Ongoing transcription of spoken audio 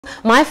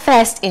My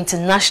first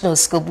international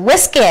scoop.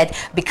 Wizkid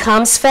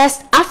becomes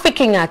first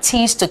African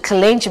artist to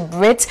clinch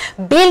Brit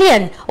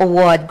Billion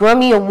Award.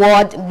 Grammy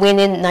Award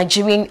winning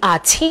Nigerian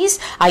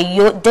artist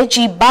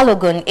Ayodeji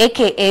Balogun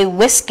aka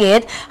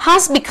Wizkid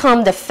has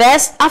become the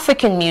first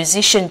African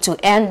musician to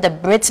earn the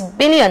Brit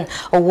Billion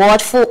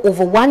Award for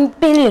over 1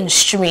 billion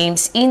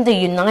streams in the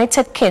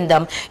United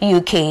Kingdom,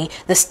 UK.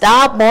 The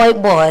Star Boy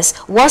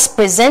Boss was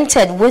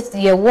presented with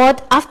the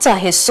award after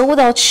his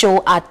sold-out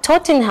show at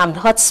Tottenham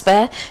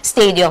Hotspur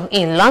Stadium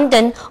in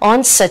London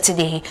on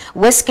Saturday.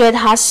 Wizkid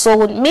has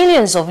sold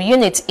millions of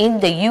units in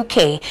the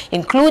UK,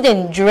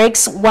 including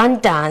Drake's One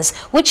Dance,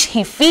 which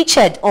he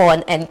featured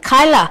on, and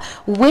Kyla,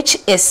 which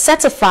is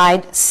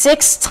certified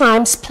 6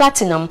 times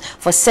platinum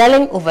for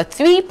selling over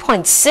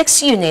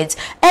 3.6 units.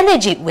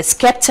 Energy with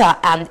Skepta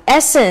and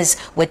Essence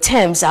with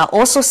Thames are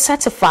also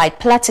certified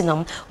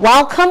platinum,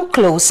 while Come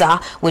Closer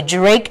with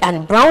Drake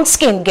and Brown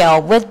Skin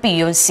Girl with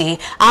Beyonce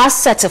are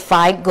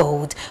certified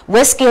gold.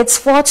 Wizkid's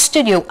 4th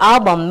studio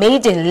album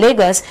Made in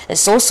Lagos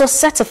is also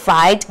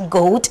certified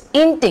gold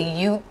in the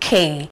UK.